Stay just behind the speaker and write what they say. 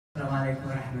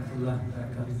rahmatullahi wa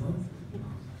barakatuh.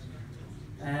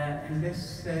 In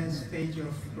this stage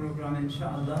of program,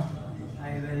 inshallah,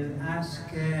 I will ask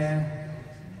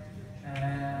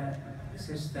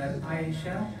Sister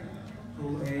Ayisha,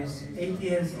 who is 8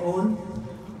 years old,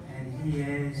 and he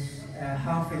is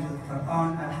Hafiz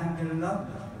Quran, alhamdulillah.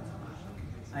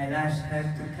 I'll ask her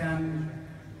to come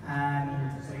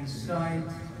and recite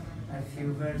a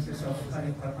few verses of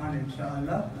Holy Quran,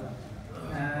 inshallah.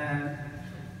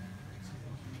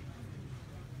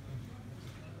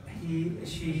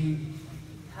 She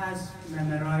has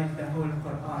memorized the whole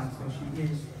Quran, so she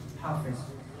is Hafiz.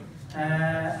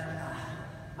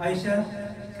 Ayisha,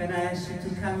 can I ask you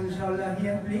to come, inshallah,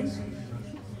 here, please?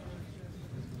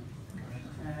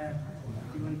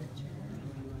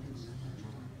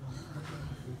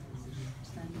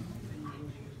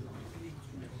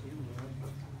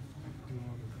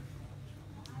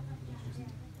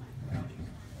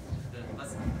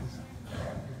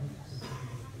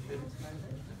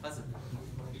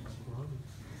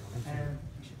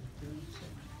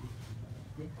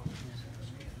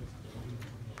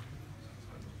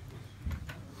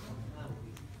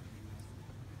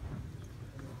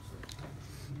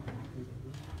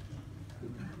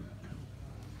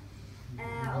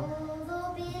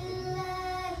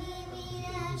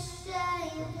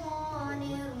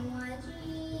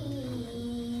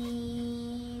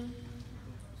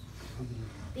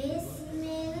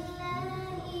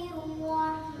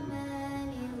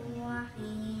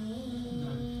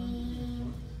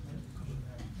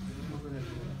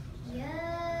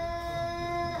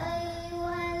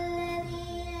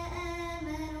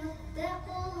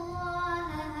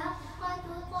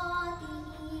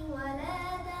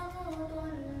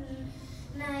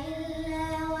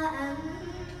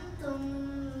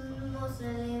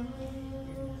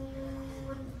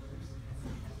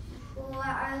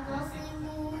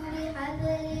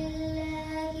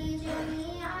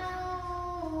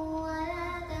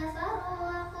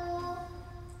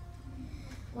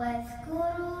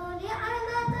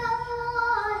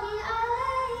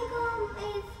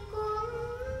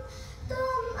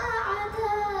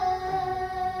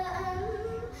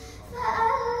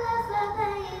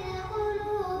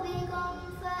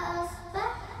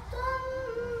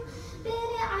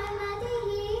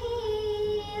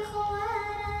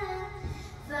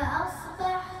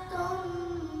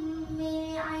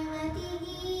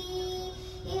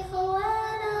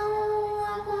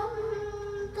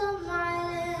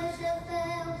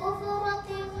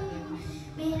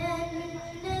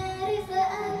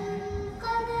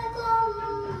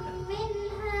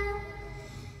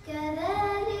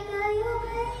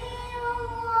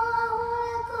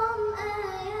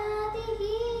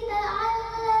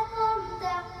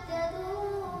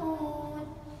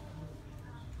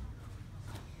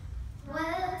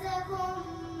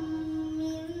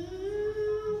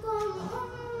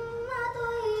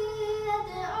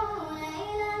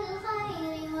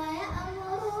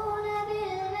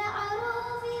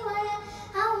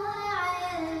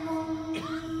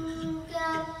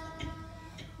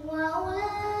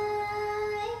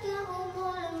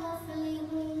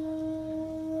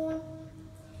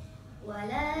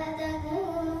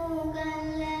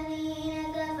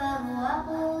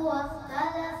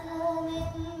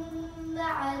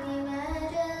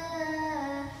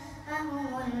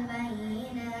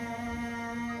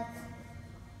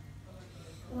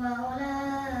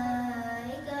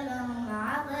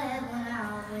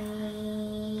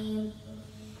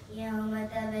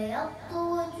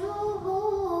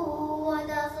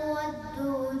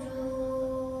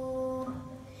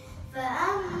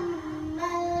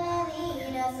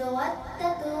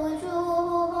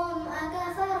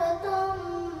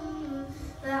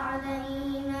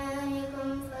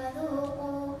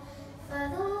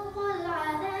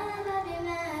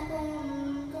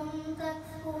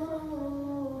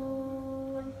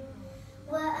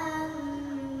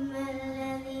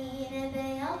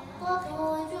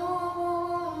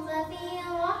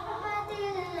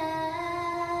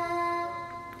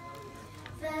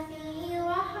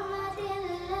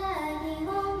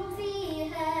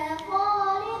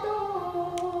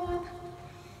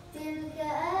 تلك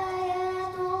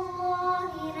آيات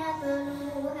الله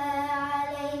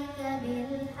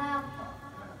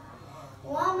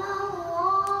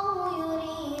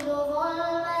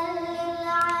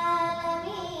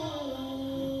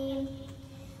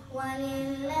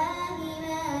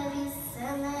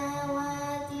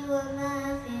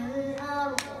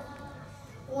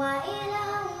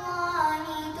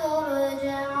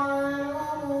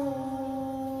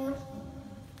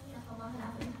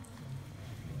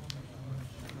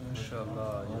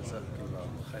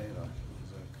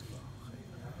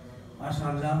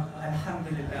MashaAllah,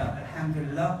 Alhamdulillah,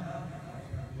 Alhamdulillah.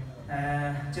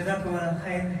 Jazakumullah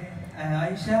khair.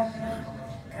 Ayisha,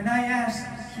 can I ask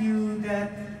you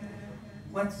that,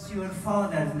 what's your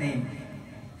father's name?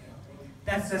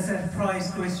 That's a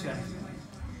surprise question.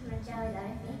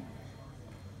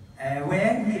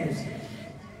 Where he is?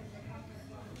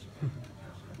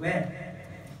 Where?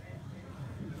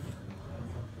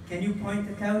 Can you point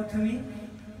it out to me?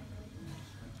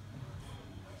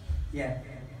 Yeah,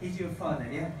 he's your father,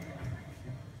 yeah?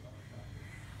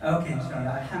 Okay,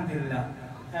 inshallah, alhamdulillah.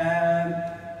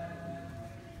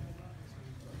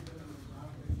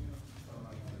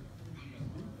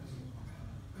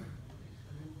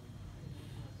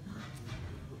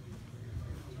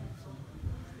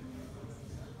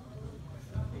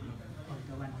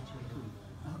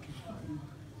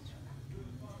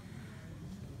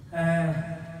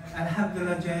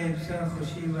 الحمدلله جای بسیار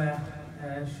خوشی و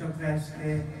شکر است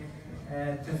که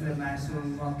طفل معصوم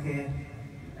ما که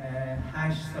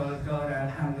 8 سال داره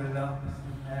الحمدلله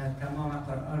تمام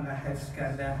قرآن را حفظ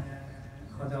کرده.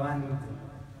 خداوند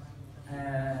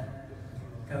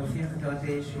توفیق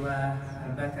دادش و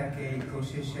البته که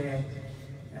کوشش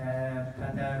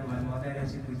پدر و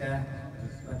مادرش بوده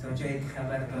و تا جایی که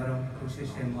خبر دارم کوشش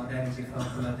مادرش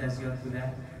فوق‌العاده زیاد بوده.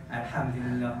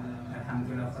 الحمدلله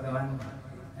الحمدلله خداوند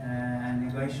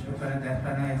نگاهش بکنه در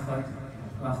پناه خود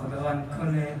و خداوند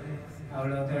کل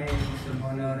اولادای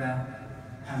مسلمانان را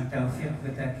هم توفیق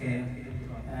بده که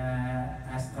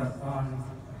از قرآن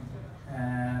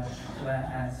و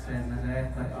از مزایای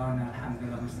قرآن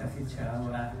الحمدلله مستفید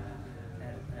شود. و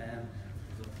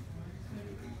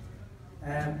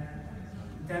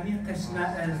در این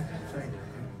قسمت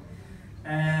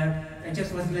I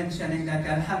just was mentioning that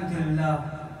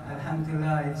Alhamdulillah,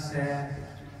 it's a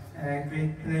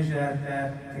great pleasure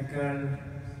that the girl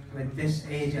with this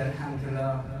age,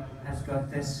 Alhamdulillah, has got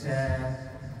this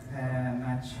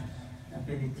much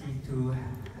ability to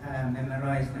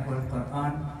memorize the whole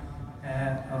Quran.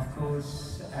 Of course,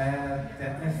 the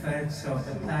efforts of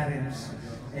the parents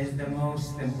is the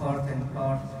most important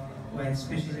part, well,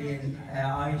 especially in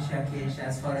Ayisha case,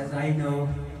 as far as I know,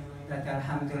 that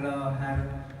Alhamdulillah, her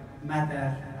mother,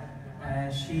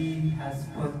 she has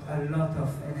put a lot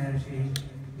of energy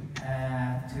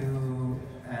to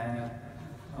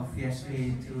obviously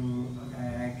to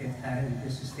get her in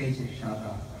this stage,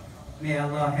 inshallah. May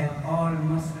Allah help all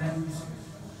Muslims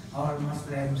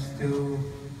to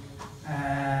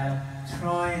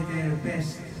try their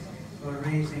best for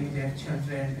raising their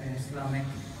children in Islamic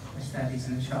studies,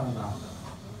 inshallah.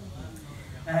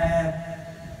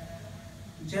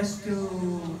 Just to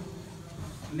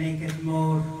make it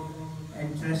more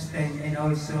interesting and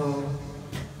also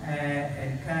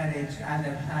encourage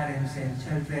other parents and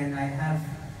children, I have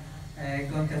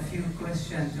got a few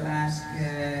questions to ask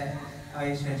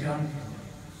Ayisha John.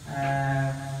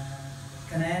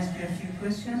 Can I ask you a few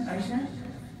questions, Ayisha?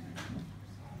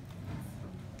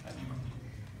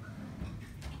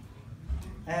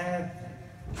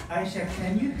 Ayisha,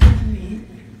 can you tell me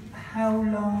how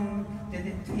long did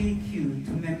it take you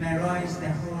to memorize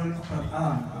the whole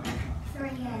Quran? 3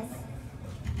 years.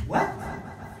 What?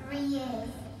 3 years.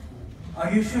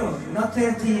 Are you sure? Not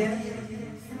 30 years?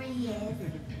 3 years.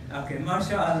 Okay,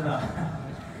 mashallah.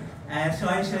 So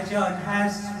Ayisha John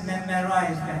has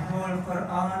memorized the whole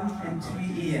Quran in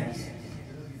 3 years.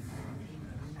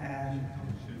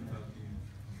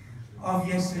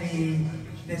 Obviously,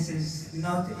 this is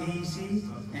not easy,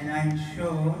 and I'm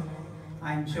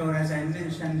sure, as I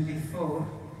mentioned before,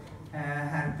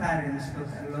 her parents put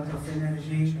a lot of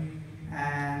energy,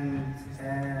 and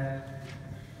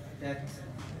that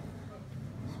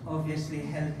obviously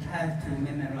helped her to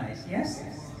memorize. Yes?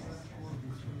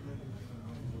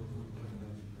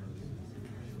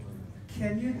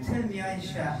 Can you tell me,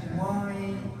 Ayisha, why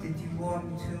did you want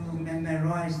to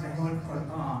memorize the whole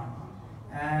Quran?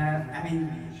 I mean,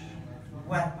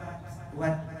 what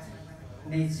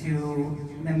makes you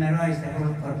memorize the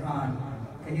whole Quran?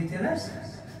 Can you tell us? I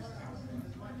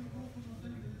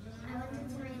wanted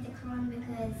to read the Quran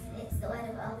because it's the word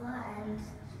of Allah and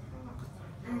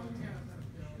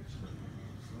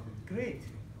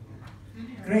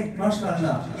Great,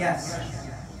 mashallah, yes.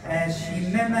 She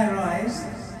memorized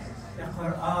the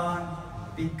Quran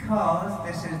because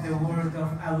this is the word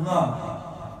of Allah,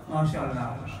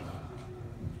 mashallah.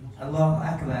 Allahu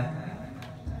Akbar.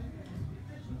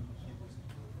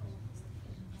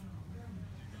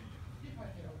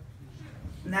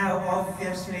 Now,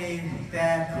 obviously, the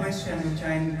question which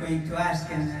I'm going to ask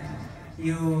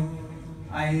you,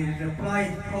 I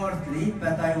replied partly,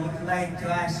 but I would like to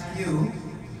ask you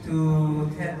to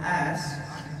tell us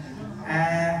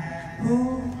who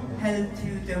helped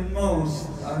the most,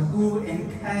 or who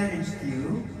encouraged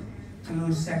you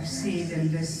to succeed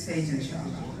in this stage,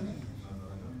 inshallah?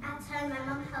 At home, my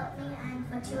mum helped me, and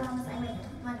for 2 hours I went to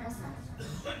madrasa.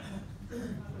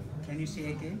 Can you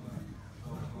say again?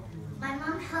 My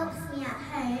mum helps me at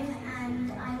home,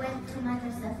 and I went to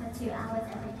madrasa for 2 hours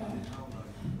every day.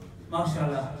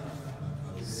 MashaAllah.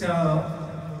 So,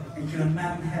 your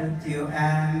mom helped you,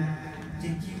 and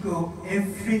did you go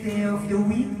every day of the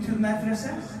week to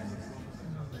madrasa?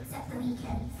 Except the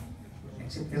weekends.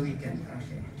 Except the weekend,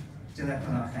 okay.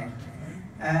 Jazakallah khair.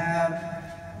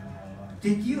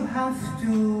 Did you have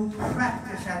to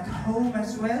practice at home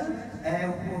as well,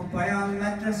 beyond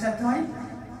madrasa time?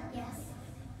 Yes.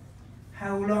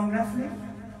 How long roughly?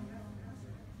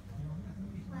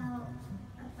 Well,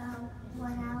 about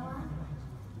 1 hour.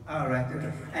 All right,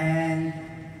 okay. And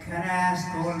can I ask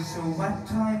also what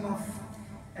time of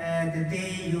the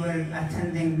day you were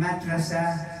attending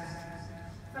madrasa?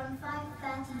 From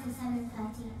 5:30 to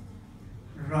 7:30.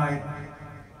 Right.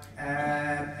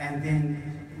 And then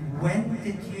when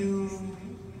did you,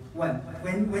 well,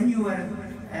 when you were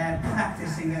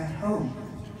practicing at home?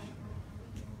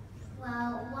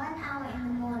 Well, 1 hour in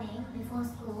the morning before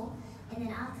school, and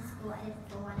then after school I did it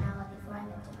for 1 hour before I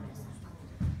went to madrasa.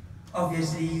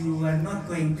 Obviously you were not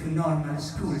going to normal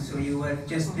school, so you were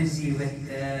just busy with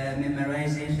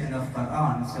memorization of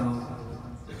Quran, so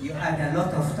you had a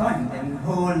lot of time, the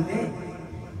whole day.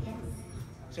 Yes.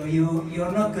 So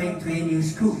you're not going to any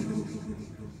school?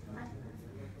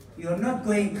 You're not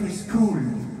going to school? I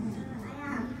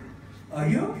am. Are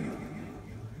you?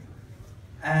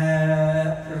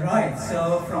 Right,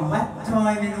 so from what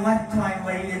time and what time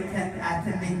were you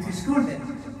attending to school then?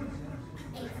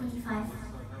 8:45.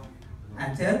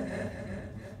 Until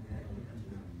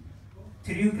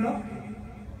 3 o'clock?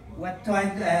 What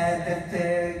time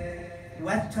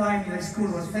what time your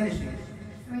school was finishing?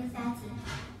 3:30.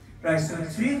 Right, so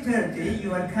 3:30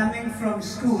 you are coming from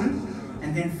school,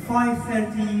 and then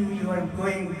 5:30 you are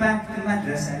going back to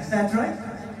madrasa, is that right?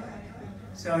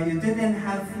 So you didn't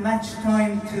have much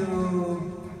time to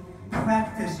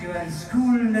practice your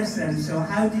school lessons, so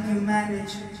how did you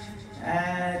manage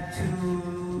to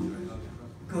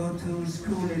go to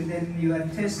school and then your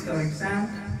test or exam?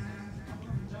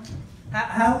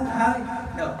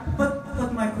 No,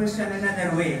 put my question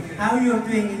another way. How you're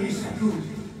doing in your school?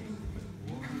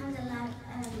 Alhamdulillah,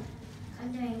 I'm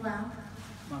doing well.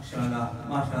 MashaAllah,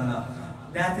 MashaAllah.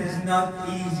 That is not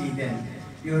easy then.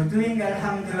 You're doing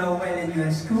alhamdulillah well in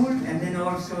your school, and then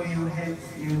also you did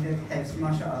hifz,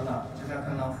 MashaAllah.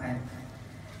 Jazakallah khair.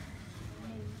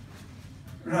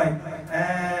 Right.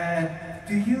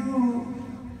 Do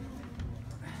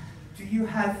you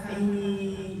have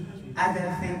any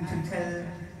other thing to tell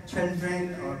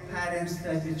children or parents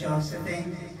that which are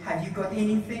sitting? Have you got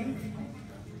anything?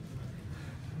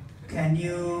 Can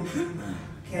you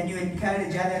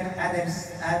encourage other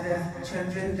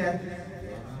children that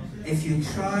if you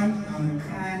try, you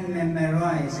can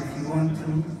memorize if you want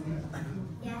to?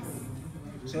 Yes.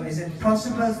 So is it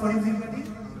possible for everybody?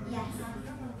 Yes.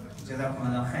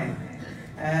 Jazakumullah khair.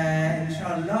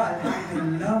 Inshallah,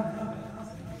 alhamdulillah.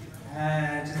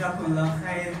 Jazakumullah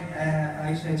khair,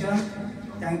 Ayisha John.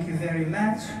 Thank you very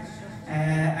much.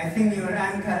 I think your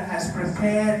uncle has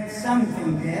prepared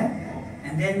something there,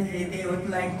 and then they would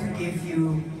like to give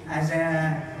you as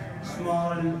a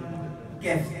small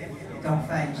gift.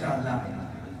 Tuhfa, inshallah.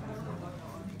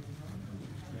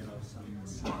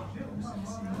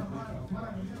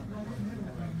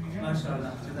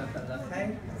 MashaAllah, Jazakallah khair.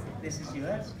 This is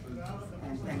yours,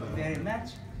 and thank you very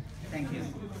much. Thank you.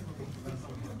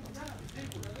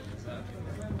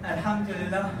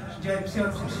 Alhamdulillah, جايب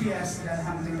سيرة شيء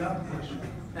Alhamdulillah.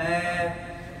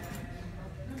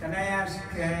 Can I ask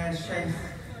Sheikh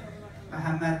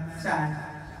Muhammad Saad,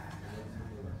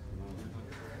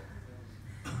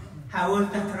 how was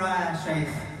the Qur'an,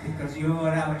 Sheikh? Because you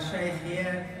are our Sheikh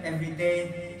here every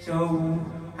day. So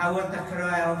how was the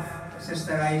Qur'an of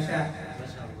Sister Ayisha?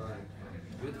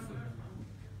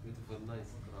 Beautiful,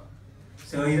 nice Quran.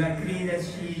 So you agree that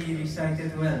she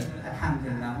recited well?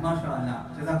 Alhamdulillah,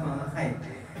 MashaAllah, Jazakumullah khair.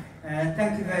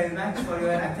 Thank you very much for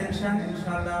your attention.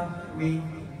 Inshallah, we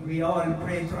all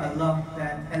pray to Allah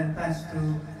that help us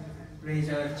to raise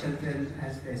our children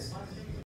as this.